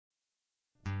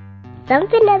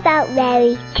something about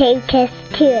Mary Totus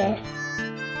Tuus.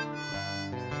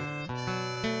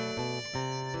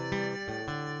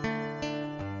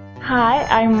 Hi,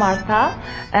 I'm Marta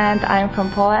and I'm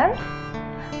from Poland,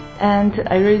 and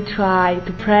I really try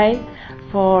to pray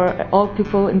for all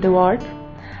people in the world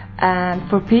and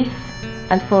for peace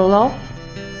and for love.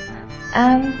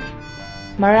 And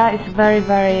Maria is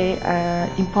very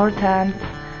important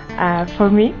for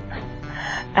me,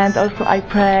 and also I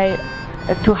pray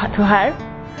to her,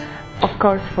 of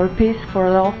course, for peace, for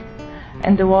love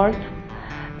in the world,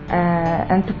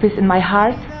 and to peace in my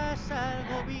heart.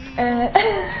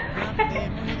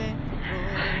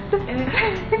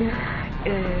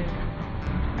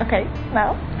 Okej,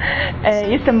 now.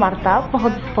 Jestem Marta,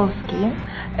 pochodzę z Polski.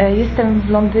 Jestem w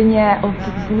Londynie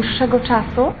od dłuższego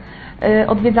czasu.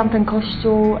 Odwiedzam ten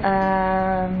kościół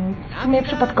w sumie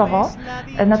przypadkowo.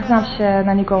 Natknęłam się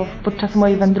na niego podczas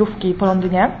mojej wędrówki po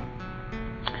Londynie.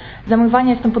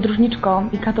 Zamiłowanie jestem podróżniczką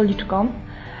i katoliczką.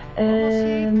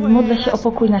 Modlę się o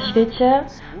pokój na świecie,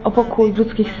 o pokój w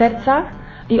ludzkich sercach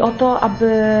i o to,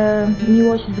 aby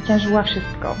miłość zwyciężyła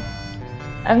wszystko.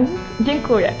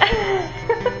 Dziękuję.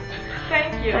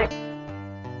 Thank you.